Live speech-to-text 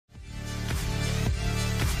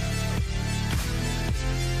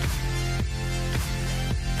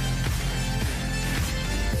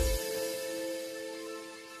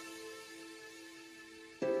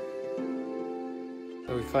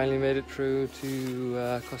we finally made it through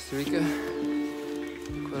to Costa Rica.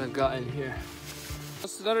 Look what I've got in here.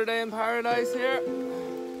 Just another day in paradise here.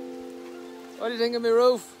 What do you think of my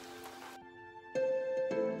roof?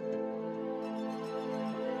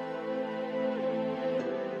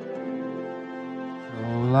 So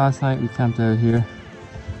last night we camped out here.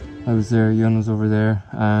 I was there, Yun was over there,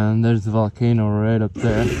 and there's the volcano right up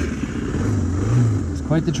there. It's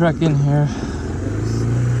quite the trek in here.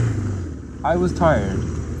 I was tired.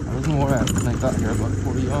 I wasn't wore out when I got here, about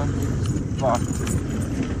 41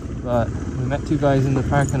 fucked. But we met two guys in the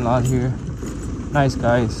parking lot here. Nice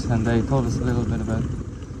guys, and they told us a little bit about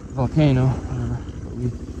the volcano. But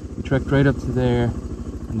we trekked right up to there,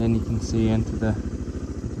 and then you can see into the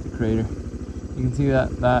crater. You can see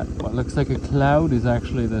that what looks like a cloud is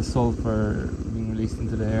actually the sulfur being released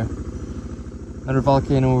into the air. Another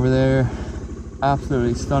volcano over there.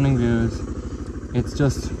 Absolutely stunning views.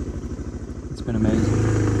 It's been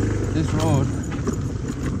amazing. This road,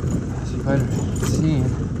 as you might have seen,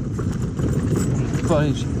 the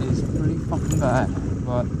footage is pretty fucking bad.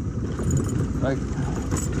 But like,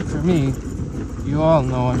 for me, you all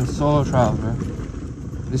know I'm a solo traveler.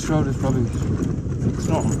 This road is probably, it's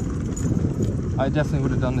normal. I definitely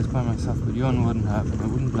would have done this by myself, but Yun wouldn't have, and I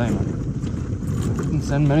wouldn't blame him. I wouldn't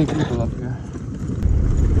send many people up here.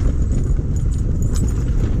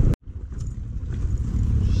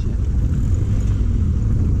 Shit.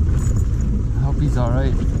 I hope he's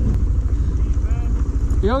alright.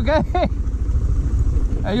 You okay?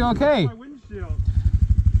 Are you okay? My windshield.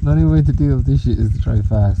 The only way to deal with this shit is to drive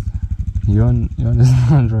fast. Yun doesn't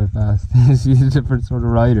want to drive fast. He's a different sort of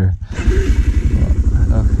rider. But,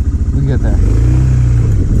 look, we'll get there.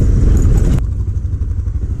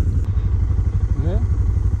 Yeah?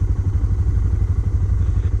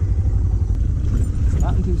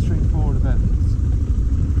 Nothing too straightforward about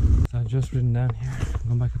this. So I've just ridden down here. I'm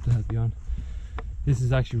going back up to help Yun. This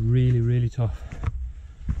is actually really, really tough.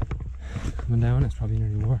 Coming down, it's probably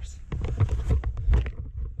nearly worse.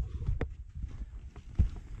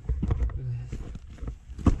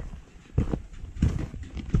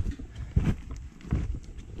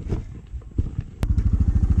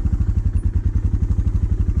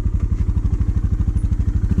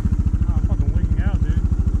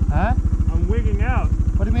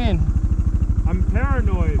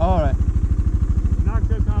 Alright. Not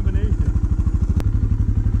good combination.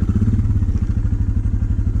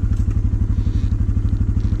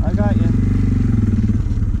 I got you.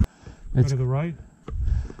 Go to the right?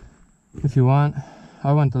 If you want.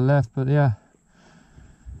 I went to the left, but yeah.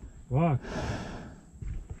 Walk.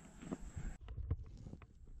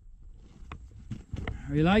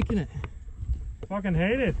 Are you liking it? Fucking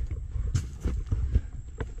hate it.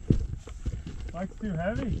 Bike's too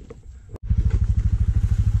heavy.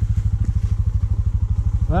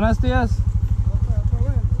 Buenos días.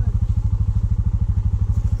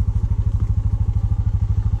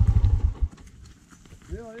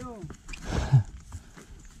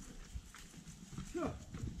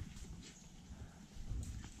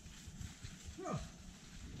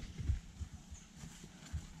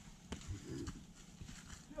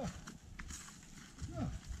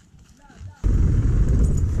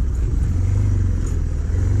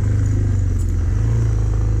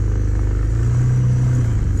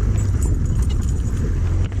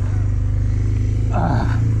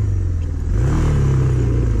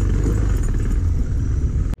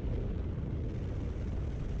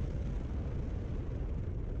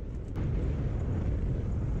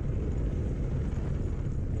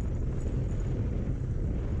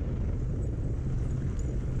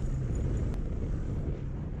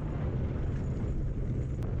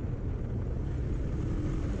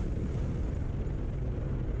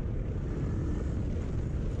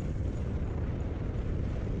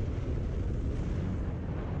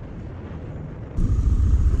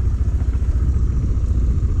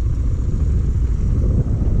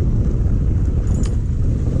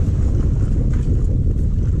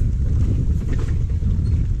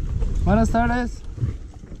 Buenas tardes.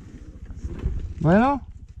 Bueno.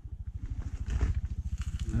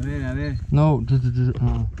 A ver. No.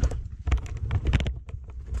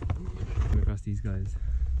 Across these guys.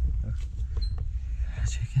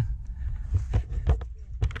 Chicken.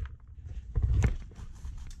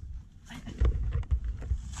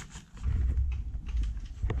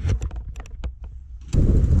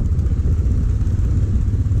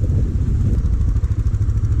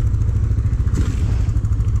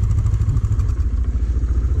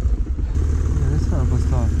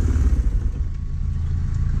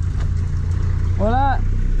 Hola.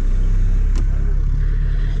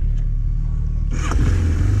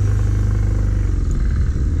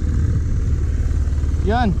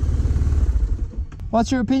 Jan,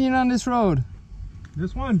 what's your opinion on this road?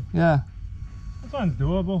 This one? Yeah. This one's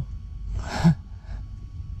doable.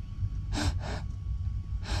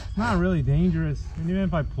 It's not really dangerous, and even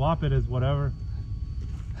if I plop it, it's whatever.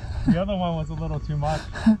 The other one was a little too much.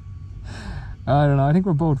 I don't know, I think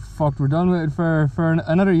we're both fucked. We're done with it for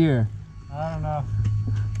another year. I don't know.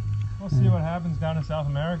 We'll see what happens down in South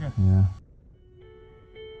America. Yeah.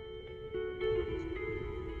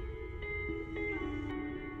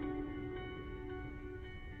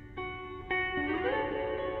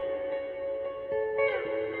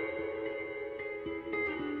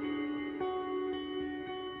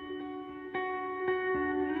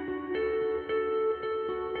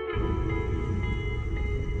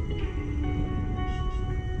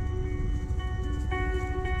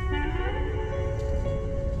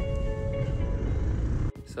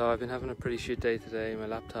 So I've been having a pretty shit day today. My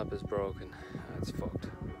laptop is broken. It's fucked.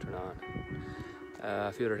 Turn on.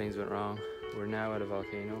 A few other things went wrong. We're now at a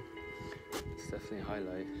volcano. It's definitely a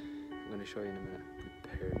highlight. I'm going to show you in a minute.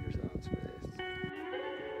 Prepare yourselves for this.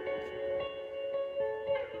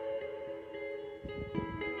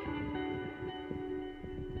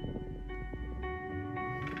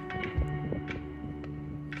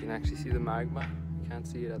 You can actually see the magma. You can't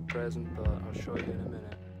see it at present, but I'll show you in a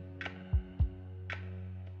minute.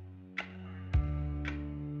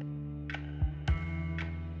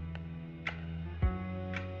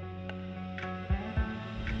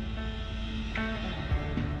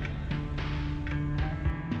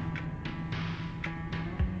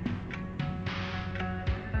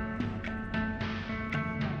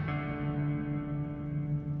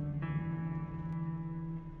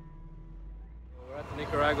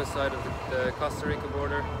 Nicaragua side of the Costa Rica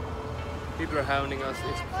border. People are hounding us,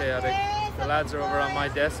 it's chaotic. The lads are over on my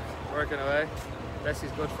desk working away.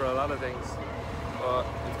 Desk's good for a lot of things, but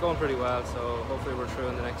it's going pretty well, so hopefully we're through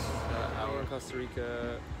in the next hour. In Costa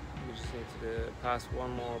Rica, we just need to pass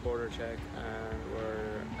one more border check and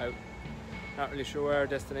we're out. Not really sure where our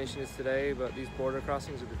destination is today, but these border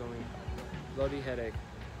crossings are becoming a bloody headache.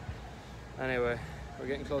 Anyway, we're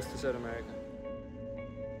getting close to South America.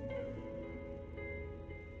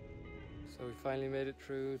 So we finally made it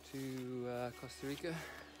through to Costa Rica.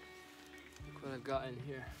 Look what I've got in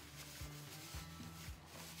here.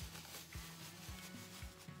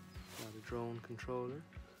 Got a drone controller.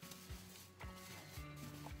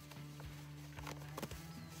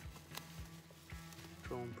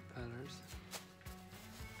 Drone propellers.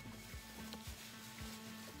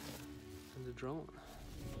 And the drone.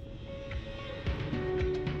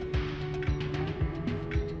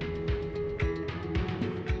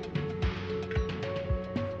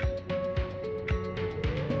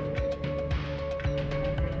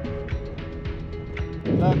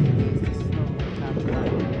 Look, this is no camera.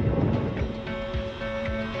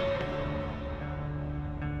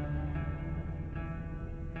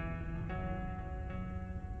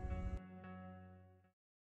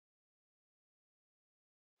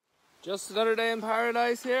 Just another day in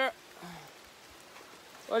paradise here.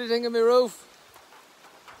 What do you think of my roof?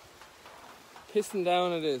 Pissing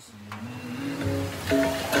down it is.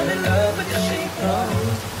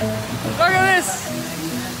 Look at this!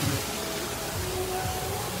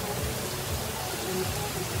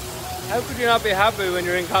 How could you not be happy when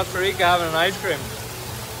you're in Costa Rica having an ice cream?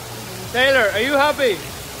 Taylor, are you happy?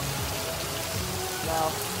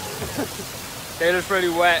 No. Taylor's pretty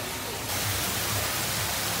wet.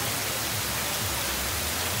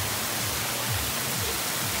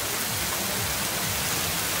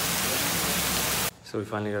 So we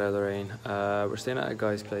finally got out of the rain. We're staying at a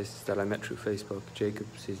guy's place that I met through Facebook.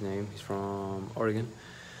 Jacob's his name. He's from Oregon.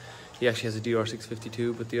 He actually has a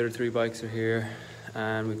DR652, but the other three bikes are here.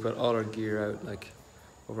 And we've got all our gear out, like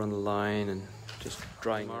over on the line and just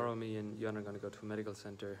drying. Tomorrow me and Jan are going to go to a medical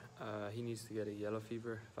center. He needs to get a yellow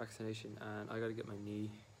fever vaccination and I got to get my knee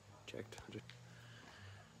checked.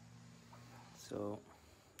 So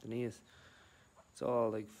the knee is, it's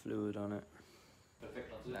all like fluid on it.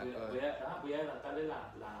 Perfecto. Voy a adelantarle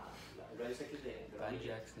el radio X de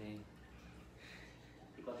Jack's knee.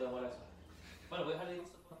 ¿Y cuánto demora eso? Bueno, voy a dejarle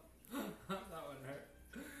listo. That one hurt.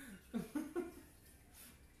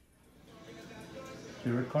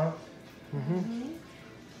 You record? Mm-hmm.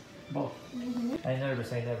 Both. I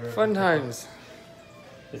nervous, I never. Fun times.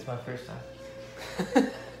 It's my first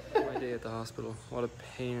time. My day at the hospital. What a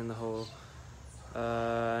pain in the hole.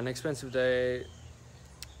 An expensive day.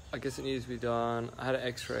 I guess it needed to be done. I had it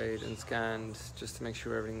x-rayed and scanned just to make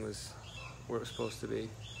sure everything was where it was supposed to be.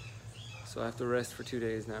 So I have to rest for 2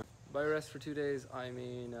 days now. By rest for 2 days, I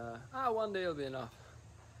mean 1 day will be enough.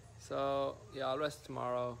 So yeah, I'll rest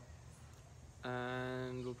tomorrow.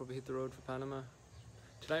 and we'll probably hit the road for Panama.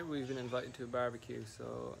 Tonight we've been invited to a barbecue,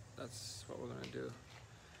 so that's what we're gonna do.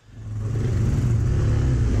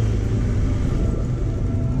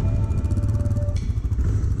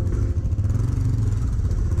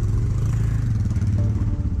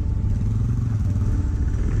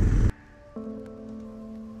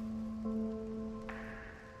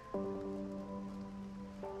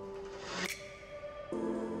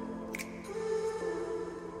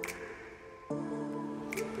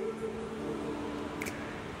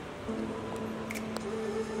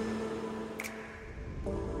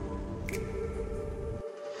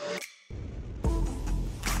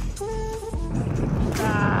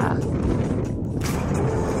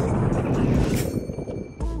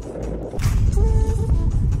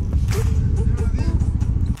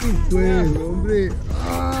 Pues, hombre.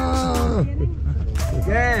 Ah.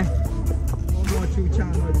 ¿Qué? Como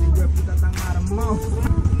chuchando, el hijo de puta tan armado.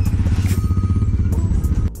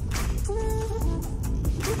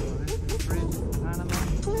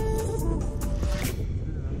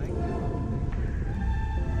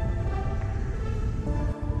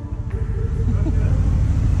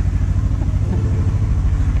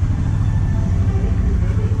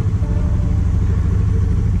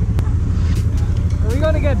 Are we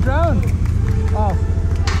gonna get drowned? Oh.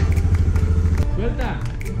 Suelta.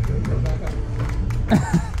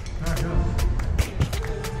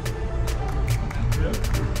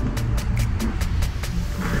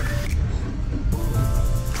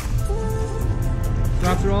 So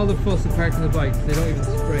after all the fuss of parking the bikes, they don't even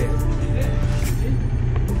spray it.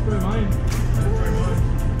 Spray mine. Spray mine.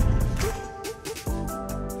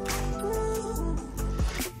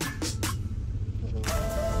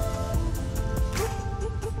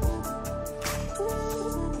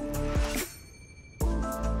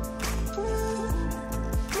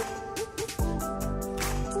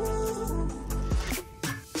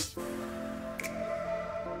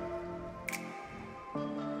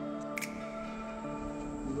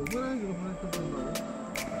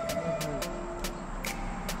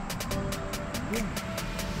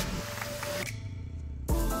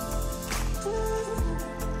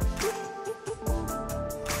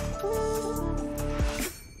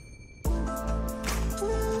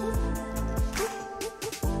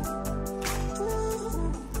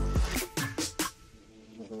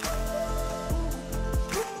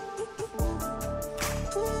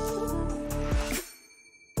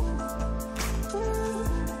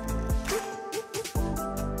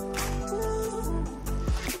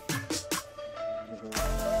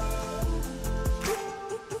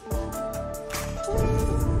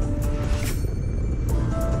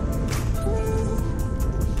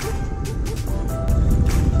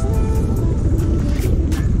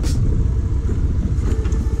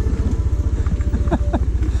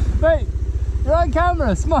 Wait, you're on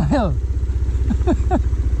camera, smile!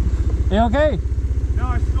 You okay? No,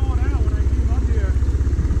 I stalled out when I came up here.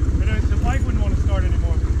 And the bike wouldn't want to start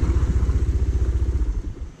anymore.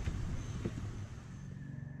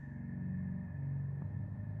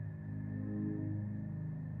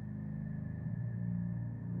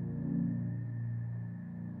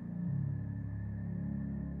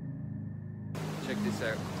 Check this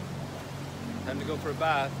out. Time to go for a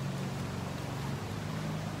bath.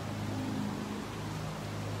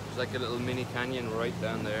 There's like a little mini canyon right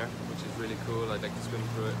down there, which is really cool. I'd like to swim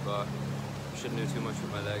through it, but I shouldn't do too much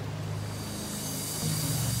with my leg.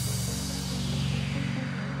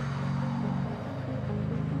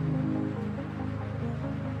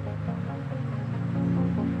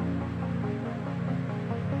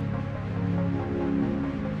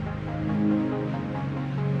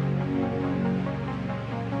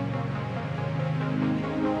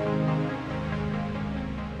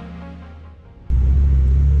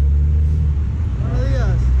 Buenos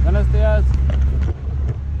días. Buenos días. ¿De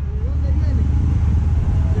dónde viene?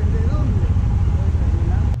 ¿Desde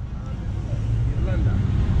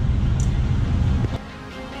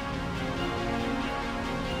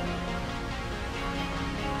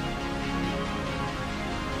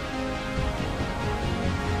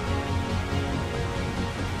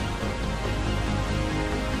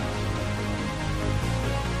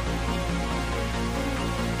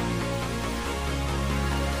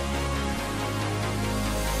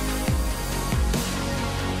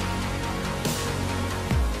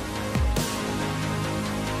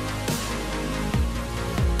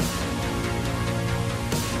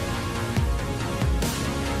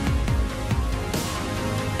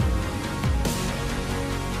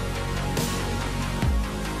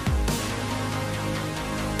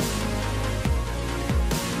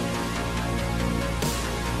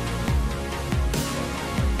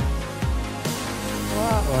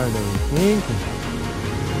What are they thinking?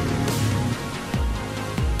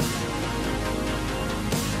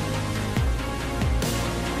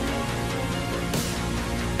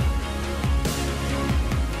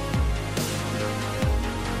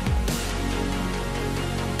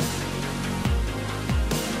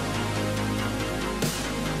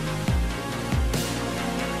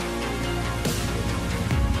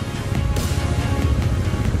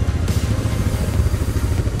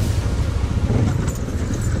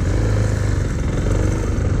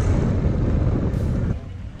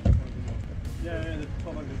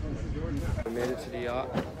 We made it to the yacht,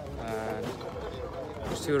 and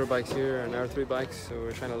there's 2 other bikes here and our 3 bikes, so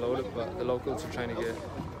we're trying to load it, but the locals are trying to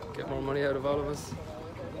get more money out of all of us.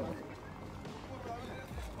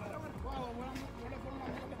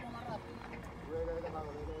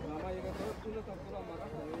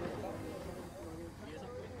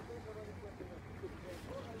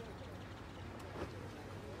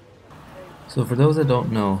 So for those that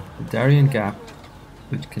don't know, the Darien Gap,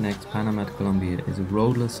 which connects Panama to Colombia, is a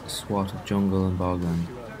roadless swat of jungle and bogland.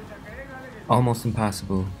 Almost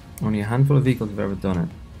impassable, only a handful of vehicles have ever done it.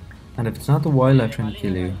 And if it's not the wildlife trying to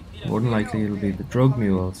kill you, more than likely it'll be the drug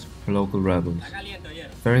mules or local rebels.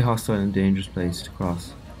 Very hostile and dangerous place to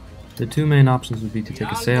cross. The 2 main options would be to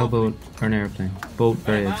take a sailboat or an airplane, both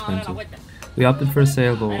very expensive. We opted for a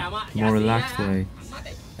sailboat, a more relaxed way,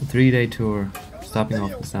 a 3-day tour, stopping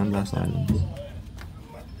off the San Blas Islands.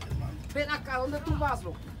 Ven acá, ¿dónde tú vas,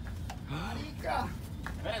 loco? Rica.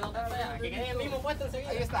 Espera, no te vayas, que quede en el mismo puesto enseguida.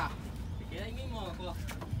 Ahí está. Que quede ahí mismo, loco.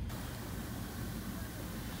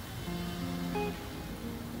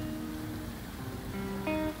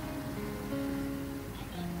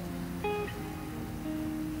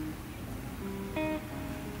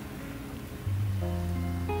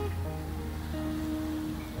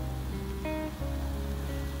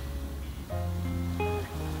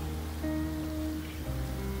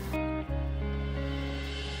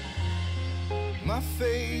 My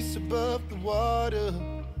face above the water,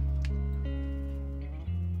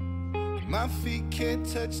 my feet can't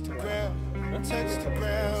touch the ground, and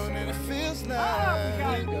it feels like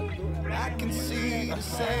I can see the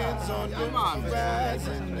sands on the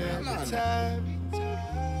horizon every time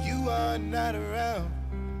you are not around.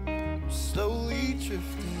 I'm slowly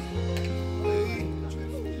drifting away,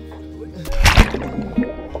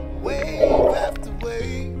 wave after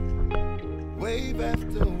wave, wave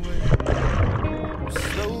after wave.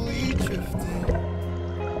 Slowly drifting,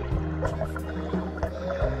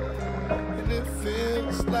 and it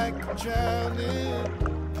feels like I'm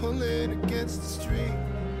drowning, pulling against the stream,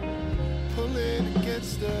 pulling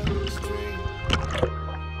against the stream.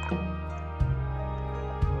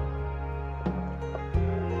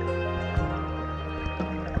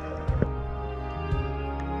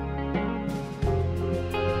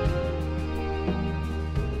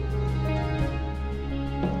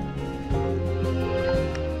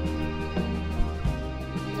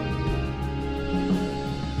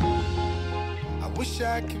 Wish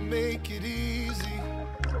I could make it easy,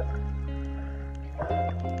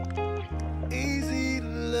 easy to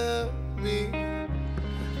love me,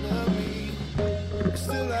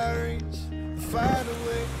 still I reach, find a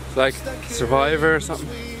way. It's like Survivor or something.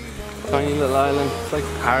 Tiny little island. It's like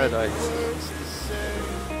paradise.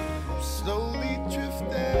 Slowly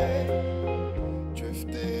drifting,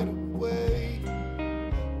 drifting away,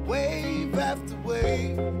 wave after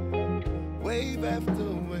wave, wave after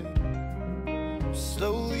wave.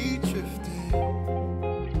 Slowly drifting,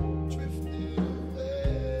 drifting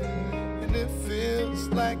away, and it feels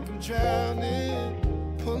like I'm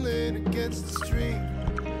drowning, pulling against the stream,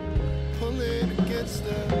 pulling against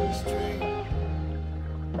the stream.